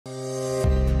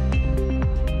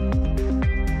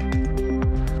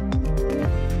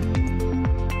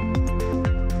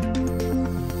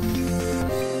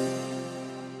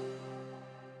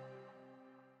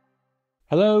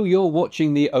Hello, you're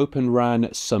watching the Open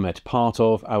RAN Summit, part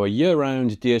of our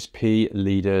year-round DSP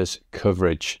Leaders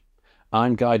coverage.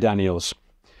 I'm Guy Daniels.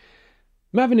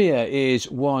 Mavenir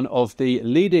is one of the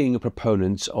leading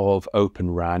proponents of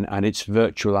Open RAN and its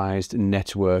virtualized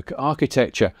network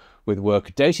architecture, with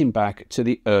work dating back to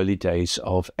the early days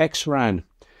of XRAN.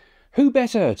 Who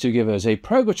better to give us a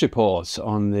progress report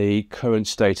on the current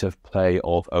state of play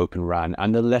of Open RAN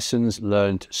and the lessons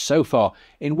learned so far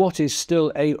in what is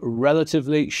still a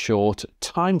relatively short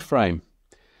time frame?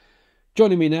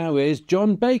 Joining me now is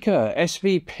John Baker,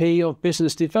 SVP of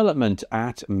Business Development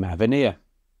at Mavenir.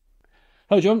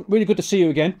 Hello John, really good to see you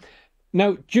again.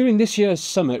 Now, during this year's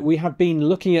summit, we have been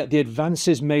looking at the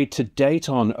advances made to date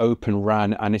on Open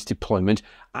RAN and its deployment,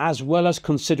 as well as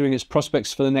considering its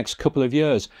prospects for the next couple of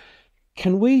years.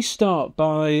 Can we start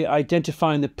by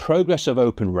identifying the progress of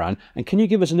Open RAN, and can you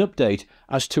give us an update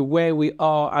as to where we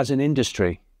are as an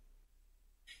industry?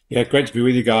 Yeah, great to be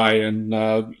with you, Guy. And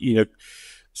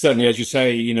certainly, as you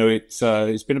say,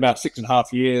 it's been about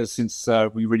 6.5 years since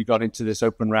we really got into this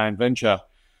Open RAN venture,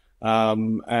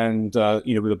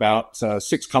 with about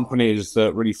 6 companies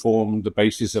that really formed the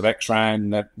basis of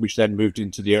XRAN, which then moved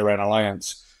into the ORAN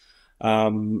Alliance.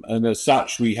 And as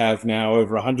such, we have now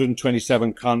over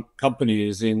 127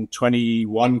 companies in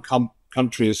 21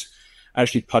 countries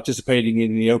actually participating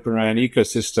in the Open RAN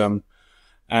ecosystem.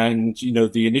 And,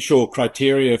 the initial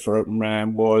criteria for Open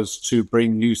RAN was to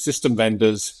bring new system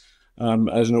vendors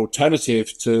as an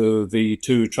alternative to the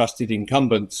 2 trusted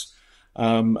incumbents.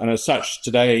 And as such,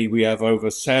 today we have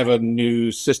over 7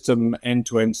 new system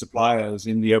end-to-end suppliers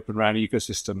in the Open RAN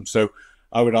ecosystem. So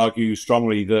I would argue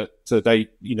strongly that to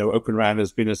date, Open RAN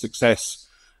has been a success,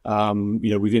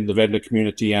 within the vendor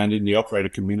community and in the operator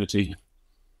community.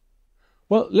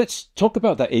 Well, let's talk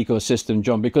about that ecosystem,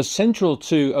 John, because central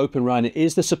to Open RAN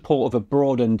is the support of a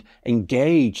broad and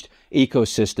engaged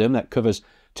ecosystem that covers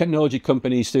technology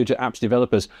companies through to apps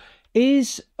developers.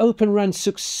 Is Open RAN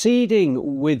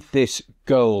succeeding with this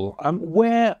goal?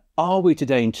 Where are we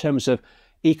today in terms of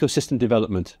ecosystem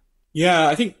development? Yeah,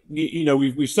 I think,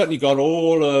 we've certainly got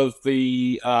all of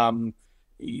the,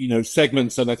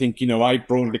 segments. And I think, I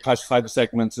broadly classify the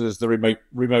segments as the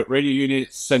remote radio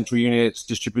units, central units,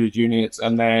 distributed units,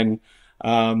 and then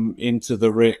into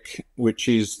the RIC, which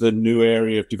is the new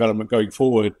area of development going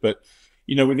forward. But,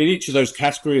 within each of those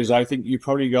categories, I think you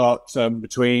probably got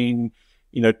between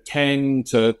 10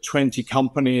 to 20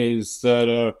 companies that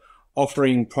are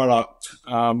offering product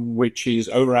which is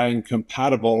ORAN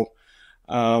compatible.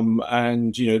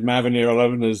 Mavenir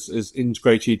alone is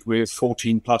integrated with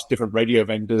 14 plus different radio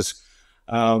vendors,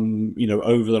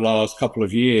 over the last couple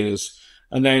of years.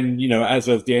 And then, as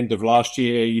of the end of last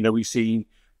year, we've seen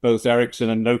both Ericsson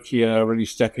and Nokia really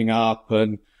stepping up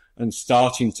and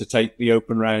starting to take the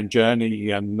Open RAN journey.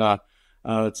 And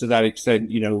to that extent,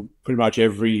 pretty much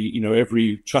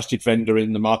every trusted vendor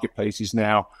in the marketplace is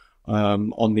now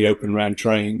on the Open RAN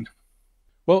train.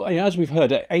 Well, as we've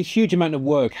heard, a huge amount of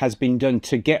work has been done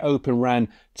to get Open RAN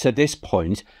to this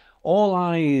point. All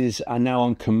eyes are now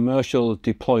on commercial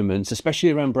deployments, especially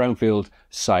around brownfield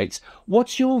sites.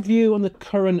 What's your view on the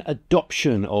current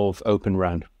adoption of Open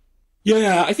RAN?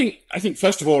 Yeah, I think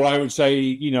first of all, I would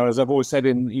say, as I've always said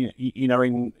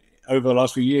in over the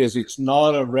last few years, it's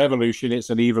not a revolution,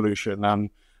 it's an evolution. And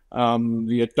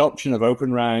the adoption of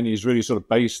Open RAN is really sort of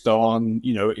based on,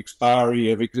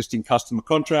 expiry of existing customer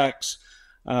contracts,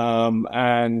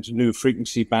 and new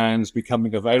frequency bands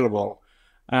becoming available.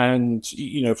 And,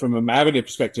 from a Mavenir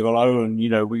perspective alone,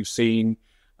 we've seen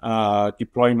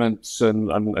deployments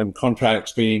and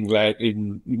contracts being led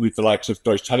in with the likes of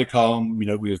Deutsche Telekom,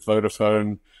 with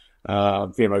Vodafone,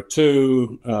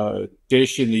 VMO2,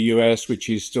 Dish in the US, which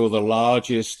is still the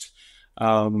largest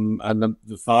and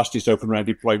the fastest Open RAN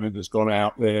deployment that's gone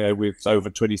out there, with over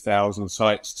 20,000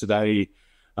 sites today.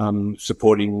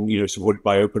 Supported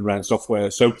by Open RAN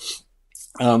software. So,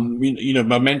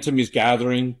 momentum is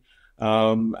gathering,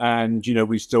 and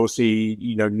we still see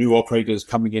new operators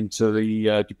coming into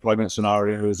the deployment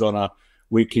scenarios on a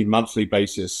weekly, monthly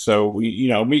basis. So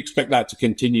we expect that to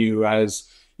continue as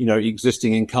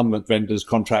existing incumbent vendors'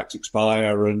 contracts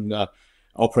expire and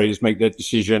operators make their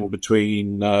decision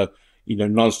between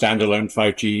non-standalone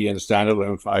 5G and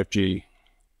standalone 5G.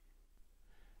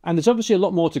 And there's obviously a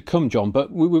lot more to come, John,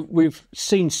 but we've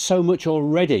seen so much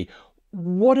already.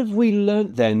 What have we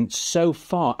learnt then so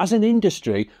far? As an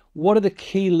industry, what are the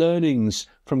key learnings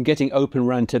from getting Open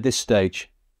RAN to this stage?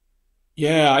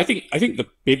 Yeah, I think the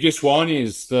biggest one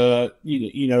is that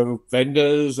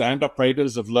vendors and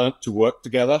operators have learnt to work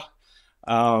together,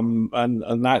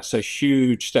 and that's a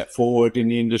huge step forward in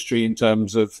the industry in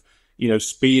terms of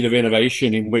speed of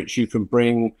innovation in which you can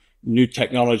bring new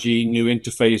technology, new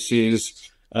interfaces,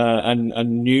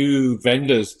 and new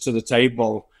vendors to the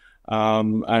table,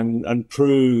 and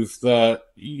prove that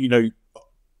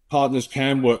partners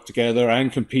can work together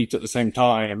and compete at the same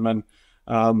time,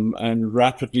 and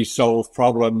rapidly solve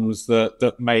problems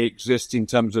that may exist in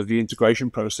terms of the integration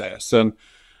process. And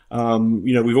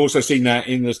we've also seen that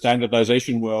in the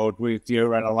standardization world with the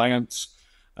O-RAN Alliance,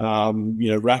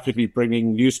 rapidly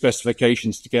bringing new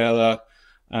specifications together,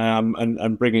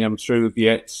 and bringing them through the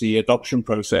ETSI adoption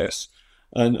process.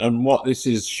 And what this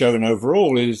has shown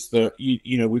overall is that,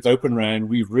 with Open RAN,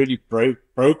 we've really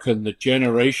broken the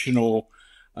generational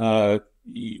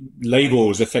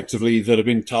labels effectively that have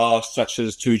been tasked, such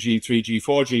as 2G, 3G,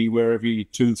 4G, where every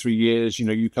 2-3 years,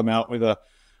 you come out with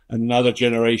another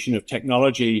generation of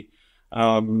technology.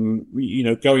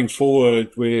 Going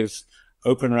forward with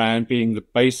Open RAN being the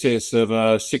basis of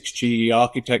a 6G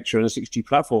architecture and a 6G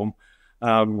platform,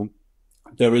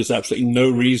 there is absolutely no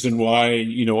reason why,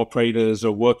 operators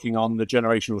are working on the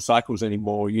generational cycles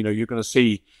anymore. You're going to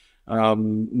see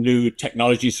new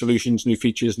technology solutions, new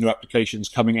features, new applications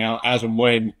coming out as and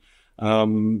when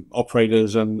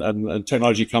operators and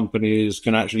technology companies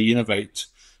can actually innovate.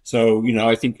 So,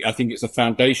 I think it's a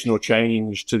foundational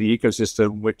change to the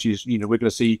ecosystem, which is, we're going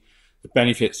to see the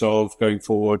benefits of going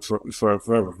forward for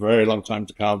a very long time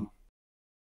to come.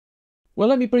 Well,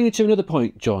 let me bring you to another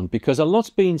point, John, because a lot's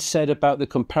been said about the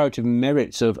comparative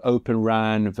merits of Open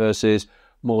RAN versus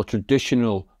more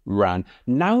traditional RAN.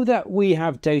 Now that we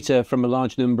have data from a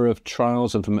large number of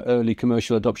trials and from early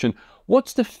commercial adoption,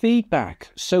 what's the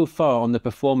feedback so far on the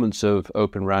performance of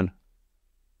Open RAN?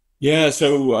 Yeah,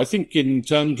 so I think in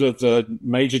terms of the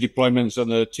major deployments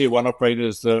and the tier one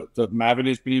operators that Mavenir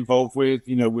has been involved with,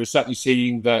 we're certainly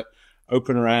seeing that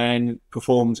Open RAN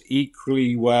performs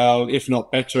equally well, if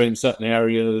not better, in certain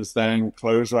areas than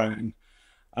closed RAN.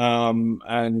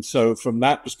 And so from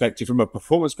that perspective, from a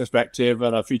performance perspective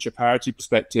and a feature parity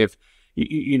perspective,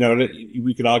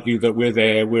 we could argue that we're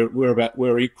there,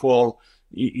 we're equal.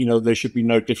 There should be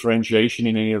no differentiation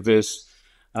in any of this.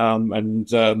 From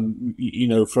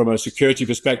a security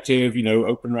perspective,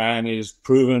 Open RAN is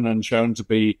proven and shown to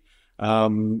be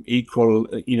equal,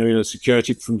 in a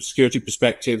security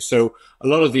perspective. So a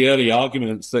lot of the early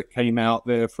arguments that came out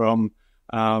there from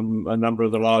a number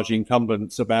of the large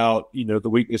incumbents about, the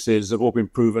weaknesses have all been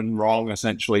proven wrong,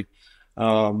 essentially.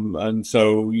 And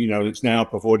so, it's now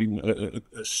providing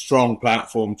a strong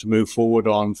platform to move forward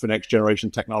on for next generation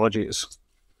technologies.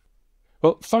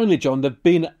 Well, finally, John, there have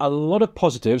been a lot of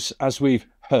positives, as we've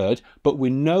heard, but we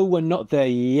know we're not there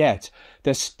yet.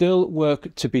 There's still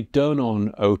work to be done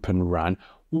on Open RAN.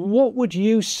 What would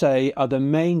you say are the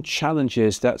main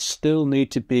challenges that still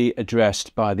need to be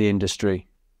addressed by the industry?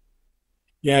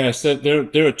 Yeah, so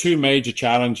there are two major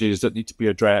challenges that need to be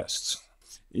addressed.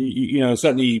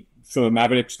 Certainly from a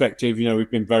Mavenir perspective,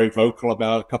 we've been very vocal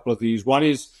about a couple of these. One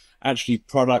is actually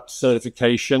product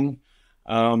certification.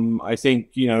 I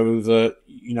think, that,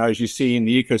 as you see in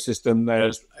the ecosystem,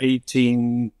 there's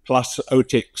 18 plus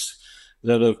OTICs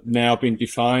that have now been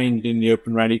defined in the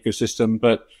Open RAN ecosystem.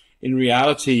 But in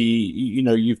reality,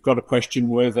 you've got to question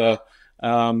whether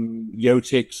the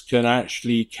OTICs can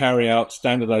actually carry out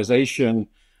standardization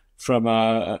from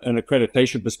an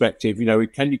accreditation perspective.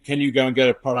 Can you go and get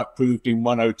a product approved in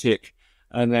one OTIC,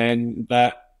 and then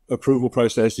that approval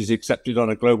process is accepted on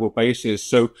a global basis?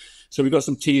 So we've got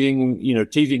some teething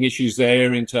issues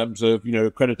there in terms of,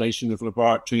 accreditation of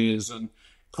laboratories and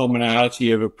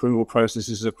commonality of approval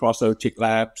processes across OTIC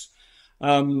labs.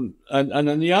 And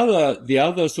then the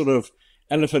other sort of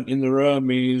elephant in the room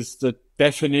is the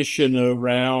definition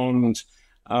around,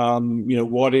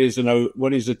 what is a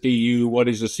DU, what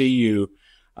is a CU,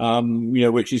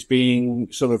 which is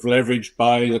being sort of leveraged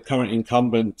by the current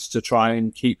incumbents to try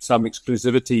and keep some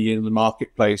exclusivity in the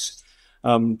marketplace.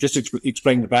 Just to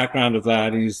explain the background of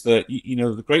that is that,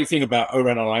 the great thing about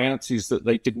O-RAN Alliance is that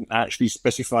they didn't actually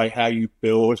specify how you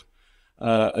build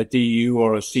a DU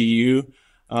or a CU.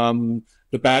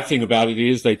 The bad thing about it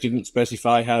is they didn't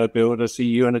specify how to build a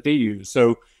CU and a DU.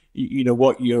 So,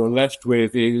 what you're left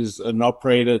with is an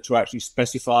operator to actually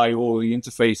specify all the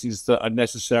interfaces that are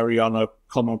necessary on a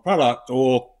common product,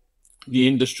 or the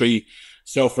industry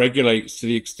self-regulates to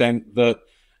the extent that,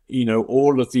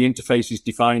 all of the interfaces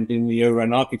defined in the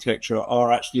O-RAN architecture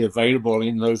are actually available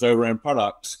in those O-RAN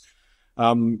products.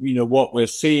 What we're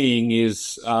seeing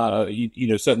is,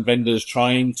 certain vendors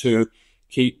trying to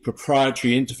keep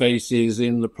proprietary interfaces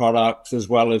in the products, as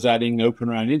well as adding Open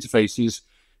RAN interfaces,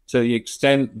 to the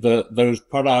extent that those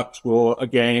products will,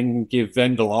 again, give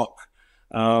vendor lock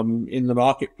in the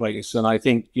marketplace. And I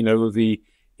think, the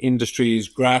industry is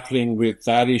grappling with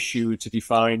that issue to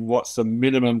define what's the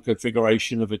minimum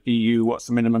configuration of a DU, what's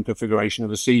the minimum configuration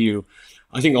of a CU.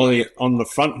 I think on the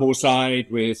front haul side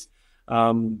with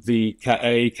the Cat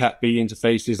A, Cat B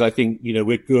interfaces, I think,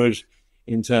 we're good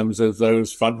in terms of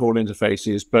those front haul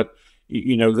interfaces. But,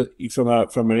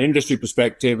 from an industry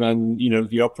perspective and,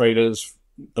 the operators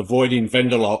avoiding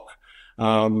vendor lock,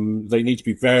 they need to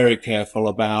be very careful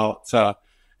about,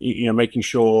 making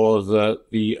sure that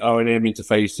the O&M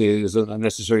interfaces and the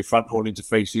necessary front haul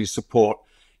interfaces support,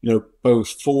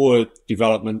 both forward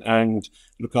development and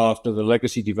look after the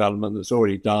legacy development that's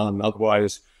already done.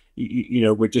 Otherwise,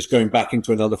 we're just going back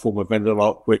into another form of vendor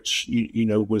lock, which,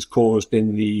 was caused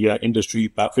in the industry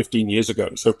about 15 years ago.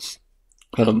 So,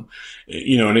 and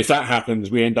if that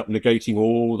happens, we end up negating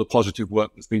all the positive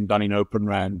work that's been done in Open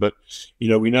RAN. But,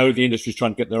 we know the industry is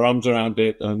trying to get their arms around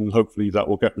it, and hopefully that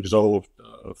will get resolved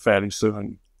fairly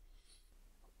soon.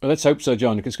 Well, let's hope so,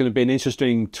 John. It's going to be an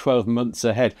interesting 12 months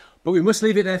ahead. But we must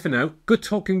leave it there for now. Good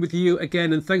talking with you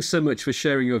again, and thanks so much for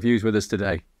sharing your views with us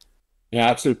today. Yeah,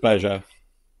 absolute pleasure.